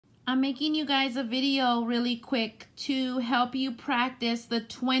I'm making you guys a video really quick to help you practice the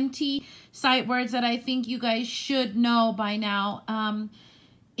 20 sight words that I think you guys should know by now.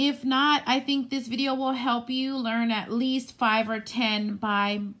 If not, I think this video will help you learn at least 5 or 10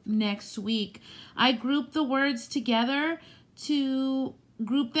 by next week. I grouped the words together to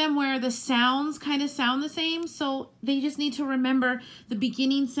group them where the sounds kind of sound the same, so they just need to remember the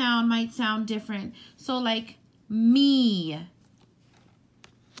beginning sound might sound different. So like me,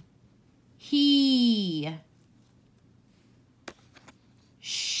 he,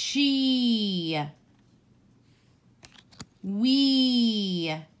 she,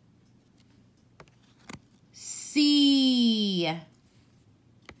 we, see,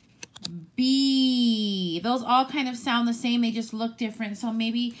 be. Those all kind of sound the same, they just look different. So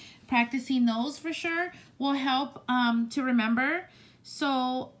maybe practicing those for sure will help to remember.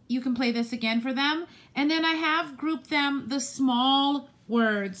 So you can play this again for them. And then I have grouped them, the small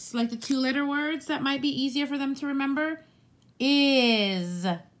words, like the 2-letter words that might be easier for them to remember. Is,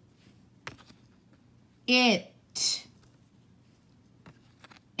 it,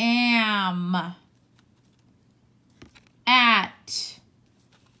 am, at,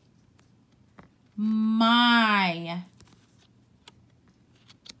 my,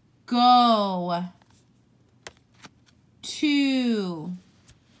 go, to.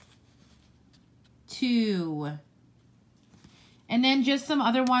 And then just some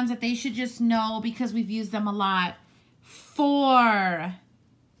other ones that they should just know because we've used them a lot. For,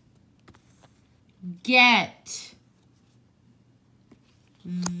 get,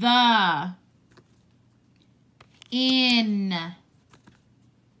 the, in,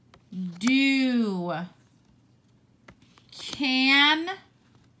 do, can,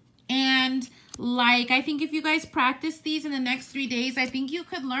 and like. I think if you guys practice these in the next 3 days, I think you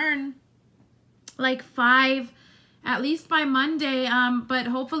could learn like 5 at least by Monday, but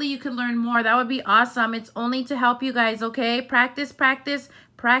hopefully you could learn more. That would be awesome. It's only to help you guys, okay? Practice, practice,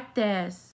 practice.